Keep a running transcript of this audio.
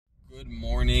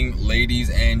morning, ladies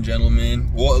and gentlemen.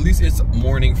 Well, at least it's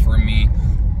morning for me.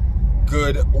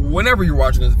 Good whenever you're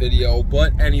watching this video.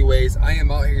 But anyways, I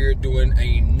am out here doing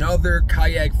another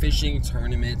kayak fishing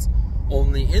tournament.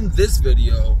 Only in this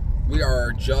video, we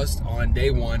are just on day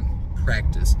one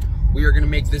practice. We are gonna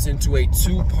make this into a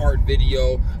two-part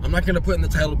video. I'm not gonna put in the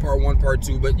title part one, part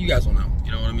two, but you guys will know,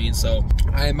 you know what I mean? So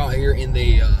I am out here in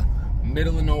the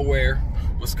middle of nowhere,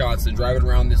 Wisconsin, driving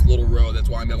around this little road. That's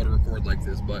why I'm able to record like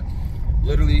this. But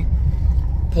literally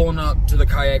pulling up to the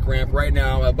kayak ramp right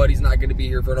now. My buddy's not going to be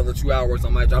here for another 2 hours.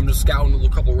 I'm just scouting a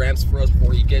couple ramps for us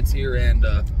before he gets here, and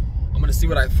I'm going to see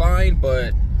what I find.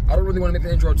 But I don't really want to make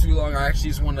the intro too long. I actually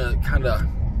just want to kind of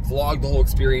vlog the whole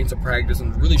experience of practice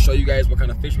and really show you guys what kind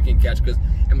of fish we can catch, because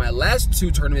in my last two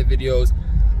tournament videos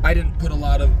I didn't put a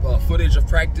lot of footage of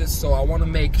practice, so I want to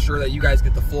make sure that you guys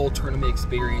get the full tournament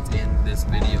experience in this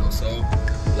video. So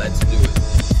let's do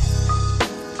it.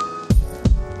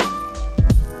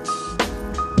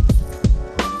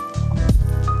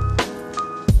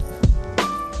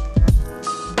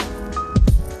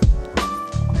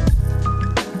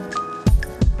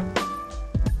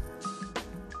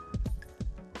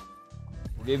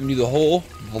 We're giving you the whole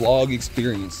vlog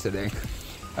experience today.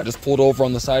 I just pulled over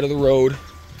on the side of the road,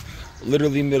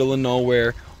 literally middle of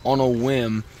nowhere, on a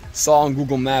whim. Saw on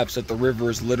Google Maps that the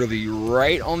river is literally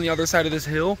right on the other side of this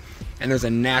hill, and there's a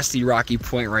nasty rocky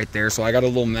point right there. So I got a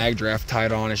little mag draft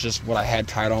tied on. It's just what I had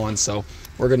tied on, so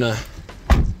we're gonna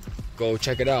go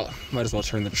check it out. Might as well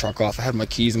turn the truck off. I had my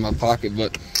keys in my pocket,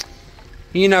 but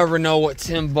you never know what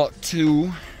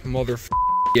Timbuktu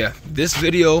yeah, this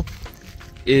video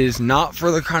is not for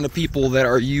the kind of people that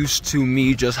are used to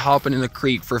me just hopping in the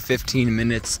creek for 15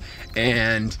 minutes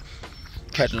and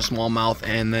catching a smallmouth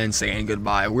and then saying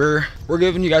goodbye. We're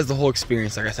giving you guys the whole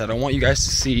experience. Like I said, I want you guys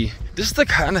to see this is the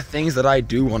kind of things that I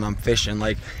do when I'm fishing,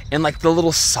 and the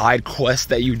little side quests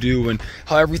that you do, and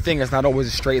how everything is not always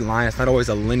a straight line. It's not always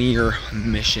a linear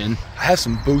mission. I have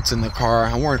some boots in the car.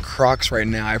 I'm wearing Crocs right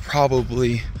now. I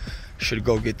probably should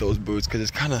go get those boots, because it's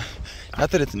kind of,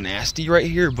 not that it's nasty right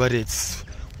here, but it's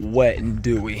wet and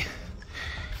dewy.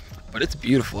 But it's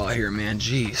beautiful out here, man.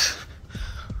 Jeez.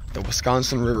 The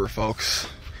Wisconsin River, folks.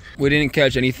 We didn't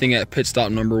catch anything at pit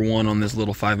stop number 1 on this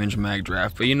little 5-inch mag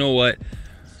draft, but you know what?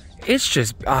 It's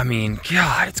just, I mean,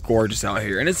 God, it's gorgeous out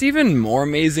here. And it's even more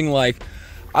amazing,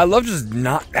 I love just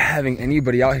not having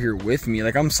anybody out here with me.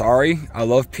 I'm sorry, I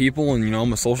love people, and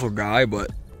I'm a social guy,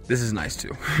 but this is nice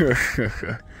too.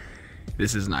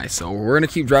 This is nice. So we're gonna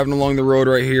keep driving along the road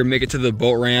right here, make it to the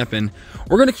boat ramp, and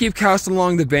we're gonna keep casting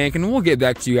along the bank, and we'll get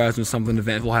back to you guys when something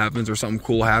eventful happens or something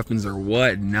cool happens or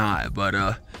whatnot. But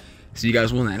see you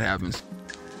guys when that happens.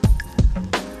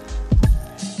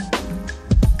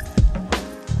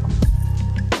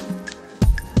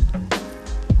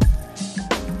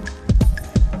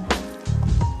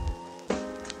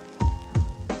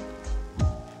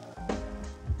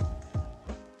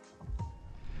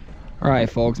 All right,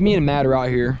 folks, me and Matt are out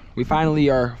here. We finally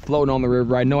are floating on the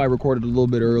river. I know I recorded a little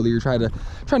bit earlier, trying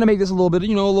to make this a little bit, a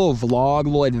little vlog, a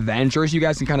little adventure, so you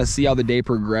guys can kind of see how the day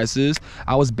progresses.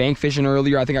 I was bank fishing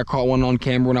earlier. I think I caught one on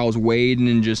camera when I was wading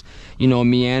and just,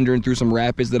 meandering through some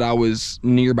rapids that I was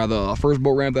near by the first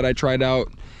boat ramp that I tried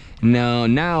out.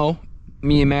 Now,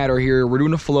 me and Matt are here. We're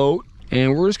doing a float,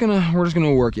 and we're just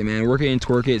gonna work it, man. Work it and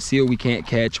twerk it, see what we can't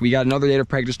catch. We got another day of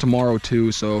practice tomorrow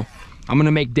too, so I'm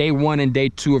gonna make day 1 and day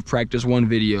 2 of practice one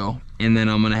video, and then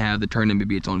I'm gonna have the tournament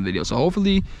be its own video. So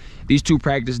hopefully these 2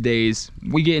 practice days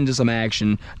we get into some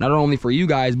action, not only for you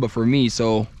guys but for me.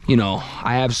 So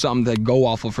I have something to go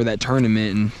off of for that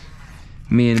tournament, and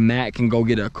me and Matt can go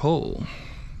get a coal.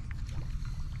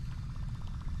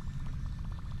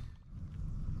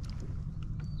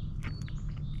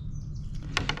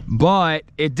 But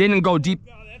it didn't go deep.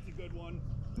 Oh, that's a good one.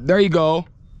 There you go.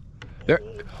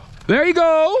 There you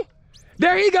go.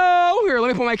 There you go. Here, let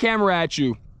me put my camera at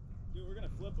you. Dude, we're gonna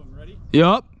flip them. Ready?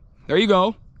 Yup. There you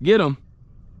go. Get him.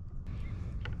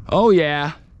 Oh,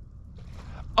 yeah.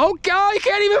 Oh, God, you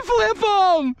can't even flip him.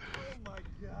 Oh, my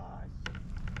gosh.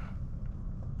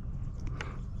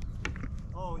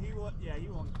 Oh, he won't. Yeah, he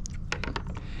won't.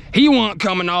 He won't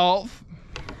coming off.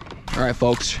 All right,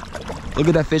 folks. Look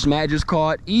at that fish Matt just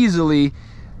caught. Easily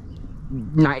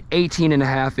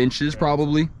 18.5 inches,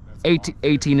 probably.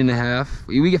 18 and a half.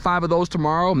 We get 5 of those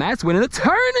tomorrow. Matt's winning the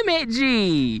tournament,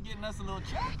 G. Getting us a little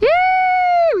check. Yeah,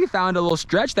 we found a little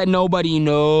stretch that nobody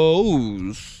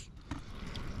knows.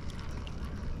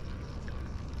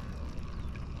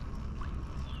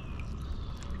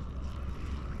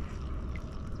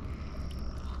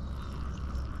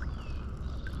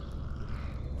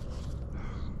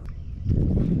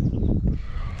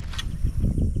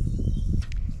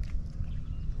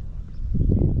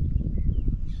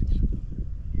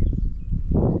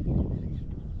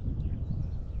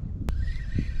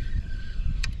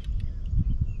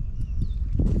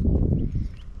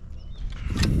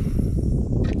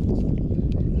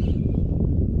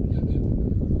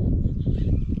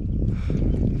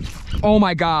 Oh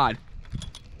my God.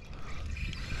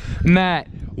 Matt,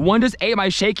 one just ate my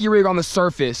shaky rig on the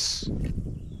surface.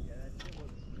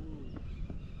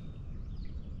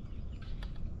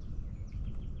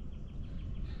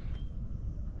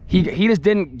 He just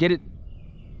didn't get it.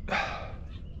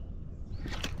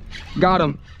 Got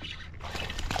him.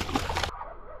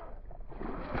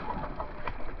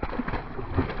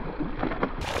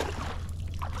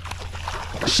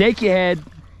 Shake your head.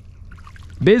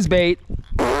 Biz bait.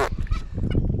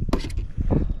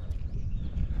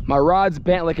 My rod's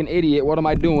bent like an idiot. What am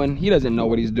I doing? He doesn't know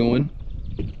what he's doing.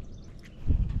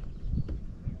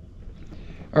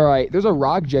 All right, there's a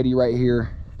rock jetty right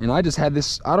here. And I just had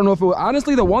this, I don't know if it was,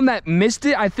 honestly, the one that missed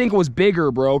it, I think was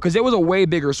bigger, bro. Because it was a way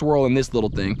bigger swirl than this little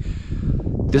thing.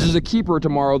 This is a keeper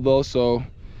tomorrow, though. So,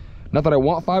 not that I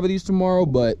want 5 of these tomorrow,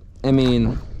 but, I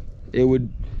mean, it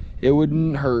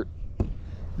wouldn't hurt.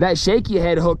 That shaky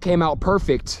head hook came out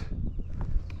perfect.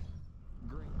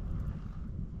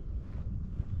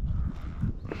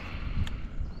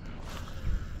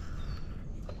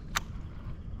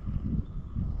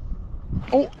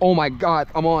 Oh my God,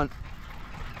 I'm on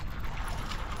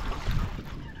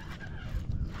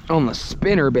the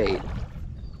spinner bait.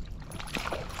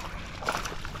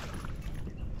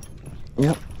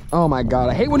 Yep. Oh my God,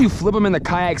 I hate when you flip them in the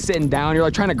kayak sitting down. You're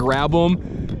like trying to grab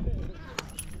them.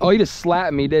 Oh, he just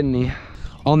slapped me, didn't he?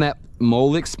 On that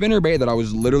Molik spinner bait that I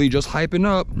was literally just hyping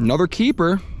up. Another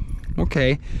keeper.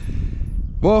 Okay.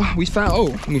 Well, we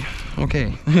found,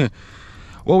 okay.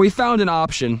 Well, we found an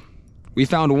option. We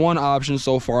found one option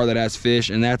so far that has fish,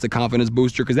 and that's a confidence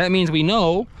booster, because that means we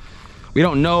know, we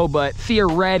don't know, but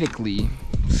theoretically,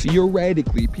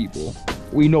 people,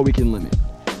 we know we can limit.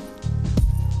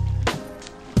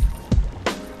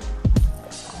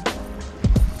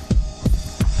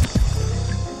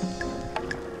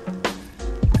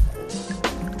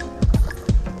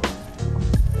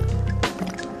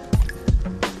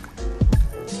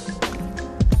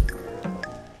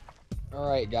 All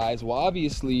right, guys, well,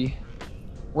 obviously,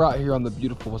 we're out here on the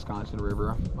beautiful Wisconsin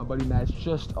River. My buddy Matt's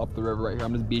just up the river right here.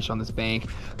 I'm just beach on this bank.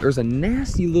 There's a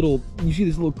nasty little, you see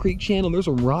this little creek channel? There's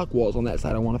some rock walls on that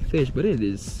side I want to fish, but it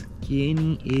is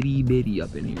skinny itty bitty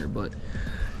up in here. But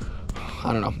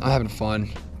I don't know, I'm having fun.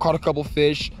 Caught a couple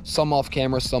fish, some off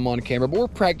camera, some on camera, but we're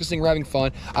practicing, we're having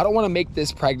fun. I don't want to make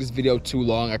this practice video too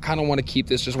long. I kind of want to keep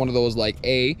this just one of those like,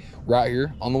 we're out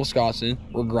here on the Wisconsin,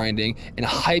 we're grinding, and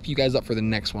hype you guys up for the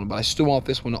next one, but I still want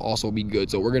this one to also be good.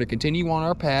 So we're going to continue on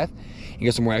our path and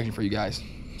get some more action for you guys.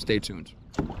 Stay tuned.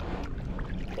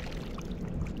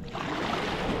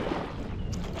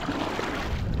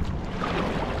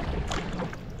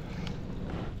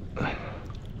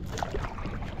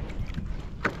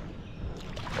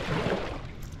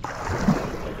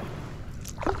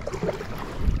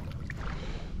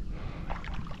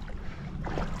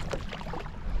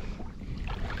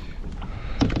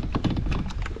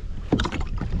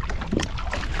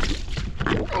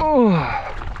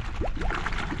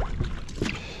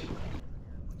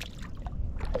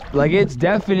 Like, it's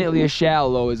definitely a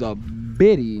shallow as a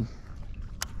bitty.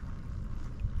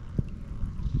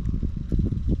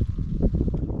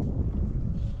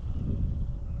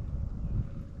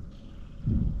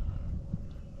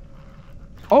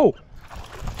 Oh,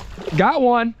 got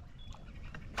one.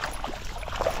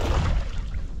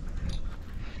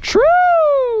 True.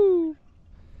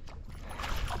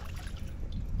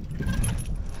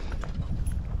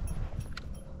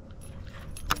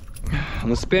 On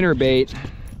the spinner bait.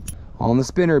 On the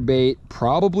spinner bait,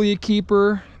 probably a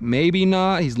keeper, maybe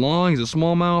not. He's long, he's a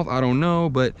smallmouth, I don't know,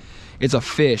 but it's a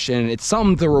fish, and it's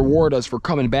something to reward us for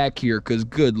coming back here, because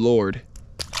good Lord.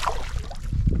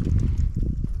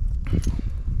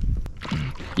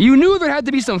 You knew there had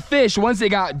to be some fish once they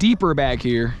got deeper back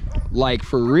here, like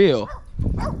for real.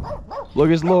 Look at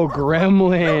this little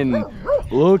gremlin.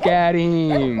 Look at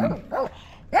him.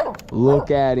 Look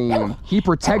at him. He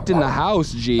protecting the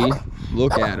house, G.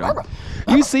 Look at him.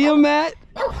 You see him, Matt?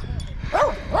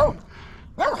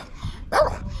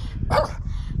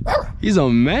 He's a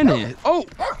menace. Oh,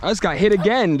 I just got hit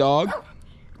again, dog.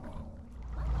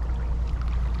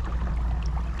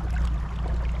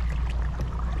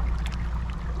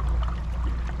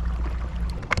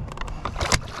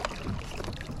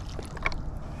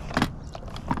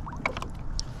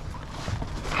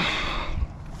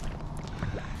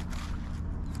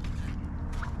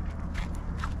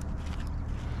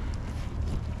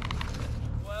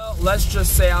 Let's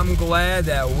just say I'm glad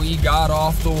that we got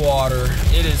off the water.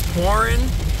 It is pouring.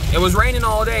 It was raining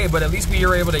all day, but at least we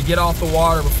were able to get off the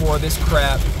water before this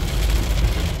crap.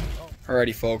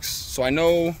 Alrighty, folks. So I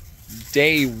know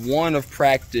day 1 of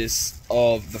practice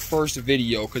of the first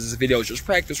video, because this video is just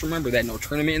practice. Remember that, no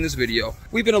tournament in this video.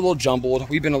 We've been a little jumbled,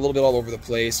 we've been a little bit all over the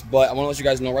place, but I want to let you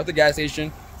guys know we're at the gas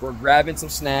station. We're grabbing some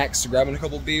snacks, grabbing a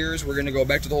couple beers. We're gonna go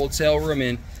back to the hotel room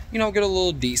and, you know, get a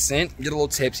little decent, get a little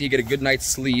tipsy, get a good night's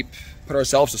sleep, put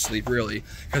ourselves to sleep really,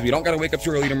 because we don't gotta wake up too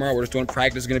early tomorrow. We're just doing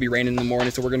practice. It's gonna be raining in the morning,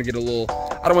 so we're gonna get a little,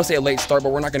 I don't want to say a late start,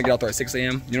 but we're not gonna get out there at 6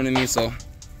 a.m. You know what I mean? So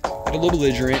get a little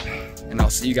belligerent, and I'll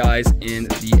see you guys in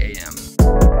the AM.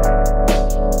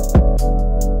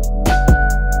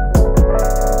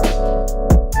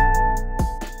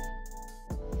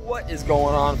 What is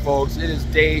going on, folks? It is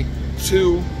day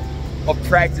 2 of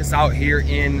practice out here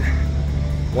in,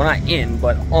 well, not in,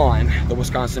 but on the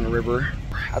Wisconsin River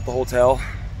at the hotel.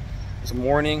 This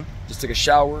morning, just took a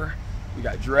shower, we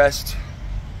got dressed,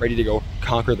 ready to go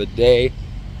conquer the day.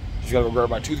 Just gotta go grab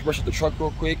my toothbrush at the truck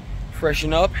real quick,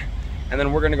 freshen up, and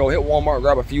then we're gonna go hit Walmart and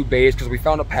grab a few baits, because we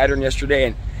found a pattern yesterday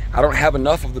and I don't have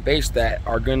enough of the baits that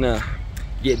are gonna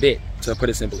get bit, to put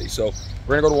it simply. So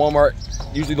we're gonna go to Walmart.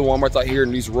 Usually the Walmarts out here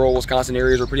in these rural Wisconsin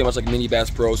areas are pretty much like mini Bass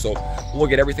Pro, so we'll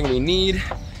get everything we need,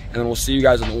 and then we'll see you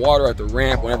guys in the water at the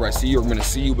ramp. Whenever I see you, I'm gonna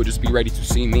see you, but just be ready to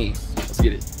see me. Let's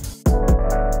get it.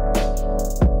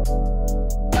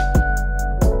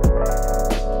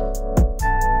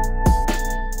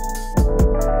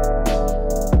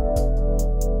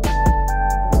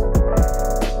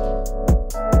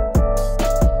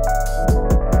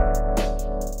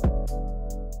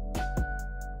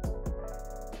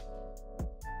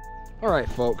 All right,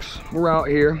 folks, we're out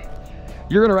here.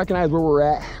 You're gonna recognize where we're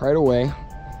at right away.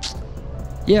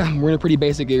 Yeah, we're in a pretty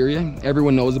basic area.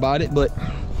 Everyone knows about it, but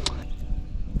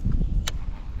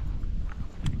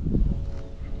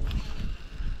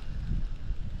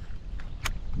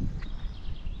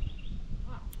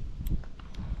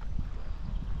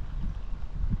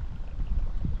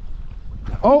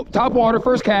oh, top water,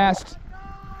 first cast.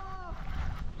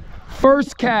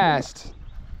 First cast.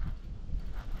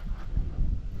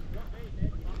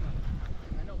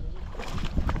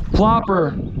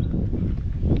 Plopper.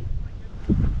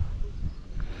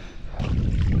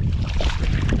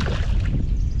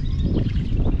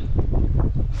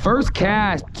 First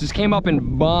cast, just came up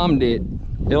and bombed it.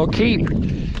 It'll keep.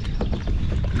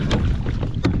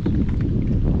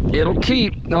 It'll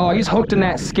keep. Oh, he's hooked in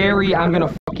that scary, I'm gonna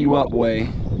fuck you up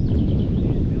way.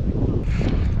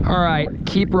 All right,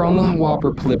 keeper on the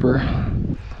whopper plipper.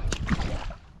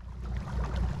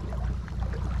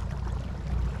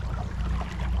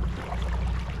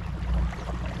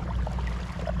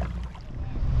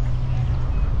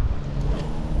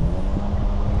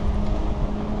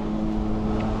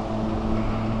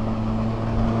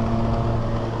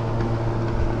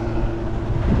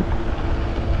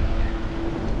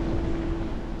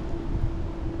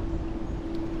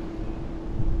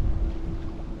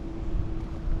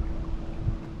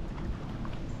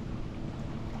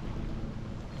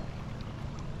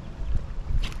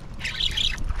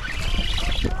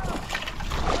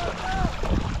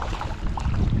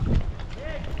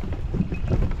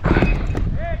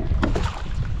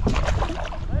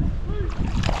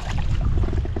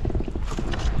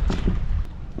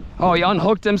 Oh, he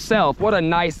unhooked himself. What a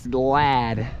nice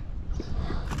lad. All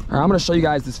right, I'm gonna show you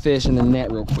guys this fish in the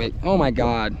net real quick. Oh my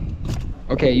God.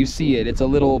 Okay, you see it. It's a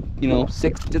little, you know, it's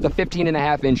a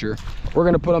 15.5 incher. We're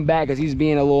gonna put him back because he's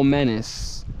being a little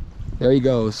menace. There he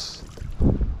goes.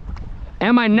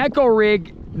 And my Neko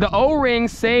rig, the O-ring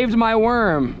saved my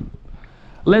worm.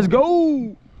 Let's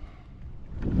go.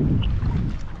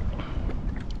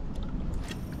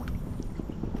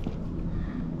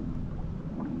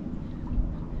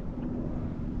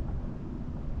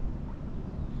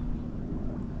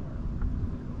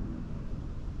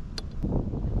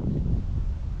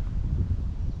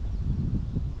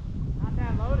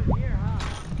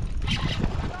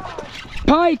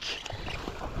 Pike!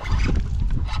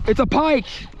 It's a pike!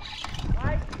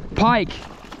 Pike!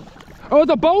 Oh,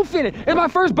 it's a bowfin! It's my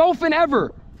first bowfin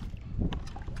ever!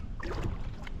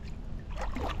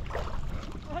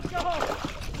 Let's go!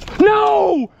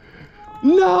 No!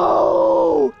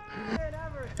 No!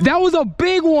 That was a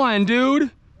big one, dude!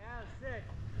 Yeah, sick.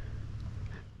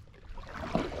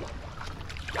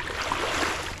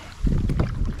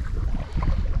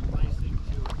 Nice thing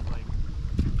too is like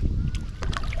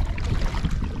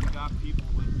you got people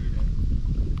with you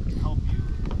to help you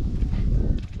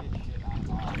get shit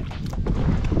out of.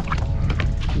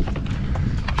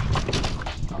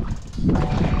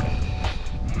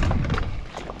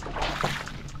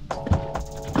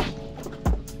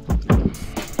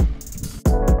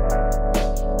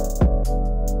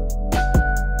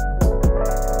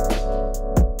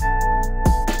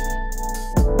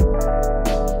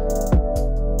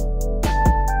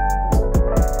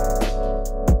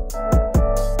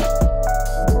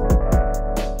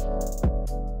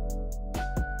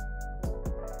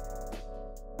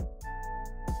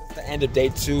 day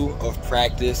 2 of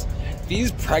practice.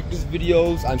 These practice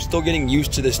videos, I'm still getting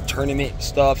used to this tournament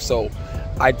stuff, so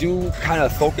I do kind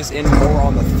of focus in more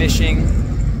on the fishing.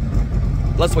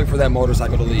 Let's wait for that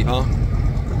motorcycle to leave, huh?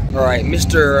 All right,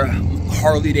 Mr.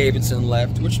 Harley Davidson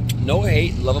left, which, no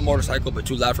hate, love a motorcycle, but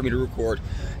too loud for me to record.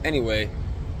 Anyway,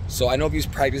 so I know these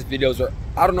practice videos are,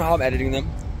 I don't know how I'm editing them.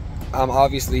 I'm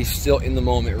obviously still in the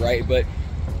moment, right? But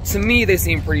to me, they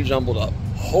seem pretty jumbled up.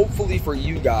 Hopefully for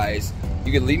you guys,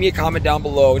 you can leave me a comment down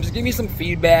below and just give me some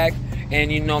feedback. And,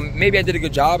 you know, maybe I did a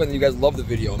good job and you guys love the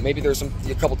video. Maybe there's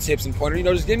a couple tips and pointers. You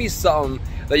know, just give me something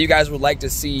that you guys would like to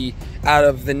see out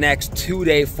of the next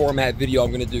 2-day format video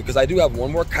I'm gonna do. Because I do have one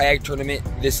more kayak tournament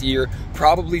this year.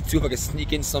 Probably 2 if I could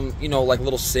sneak in some, you know, like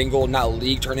little single, not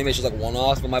league tournaments, just like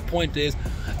one-offs. But my point is,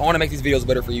 I wanna make these videos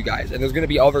better for you guys. And there's gonna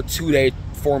be other 2-day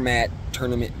format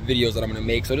tournament videos that I'm gonna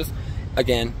make. So just,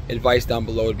 again, advice down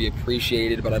below would be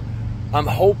appreciated. But I'm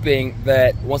hoping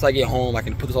that once I get home, I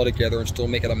can put this all together and still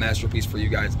make it a masterpiece for you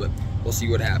guys, but we'll see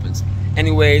what happens.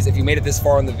 Anyways, if you made it this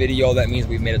far in the video, that means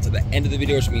we've made it to the end of the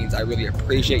video, which means I really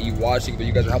appreciate you watching. But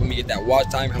you guys are helping me get that watch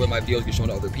time, helping my videos get shown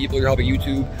to other people. You're helping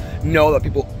YouTube know that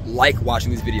people like watching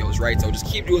these videos, right? So just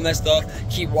keep doing that stuff,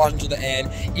 keep watching to the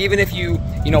end. Even if you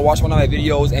watch one of my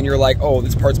videos and you're like, oh,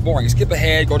 this part's boring, skip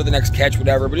ahead, go to the next catch,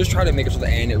 whatever, but just try to make it to the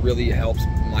end. It really helps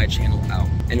my channel out.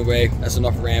 Anyway, that's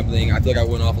enough rambling. I feel like I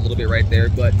went off a little bit right there,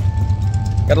 but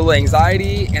got a little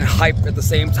anxiety and hype at the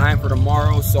same time for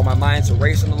tomorrow, so my mind's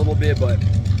racing a little bit, but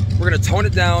we're gonna tone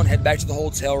it down, head back to the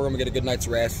hotel room and get a good night's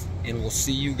rest, and we'll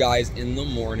see you guys in the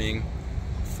morning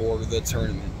for the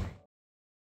tournament.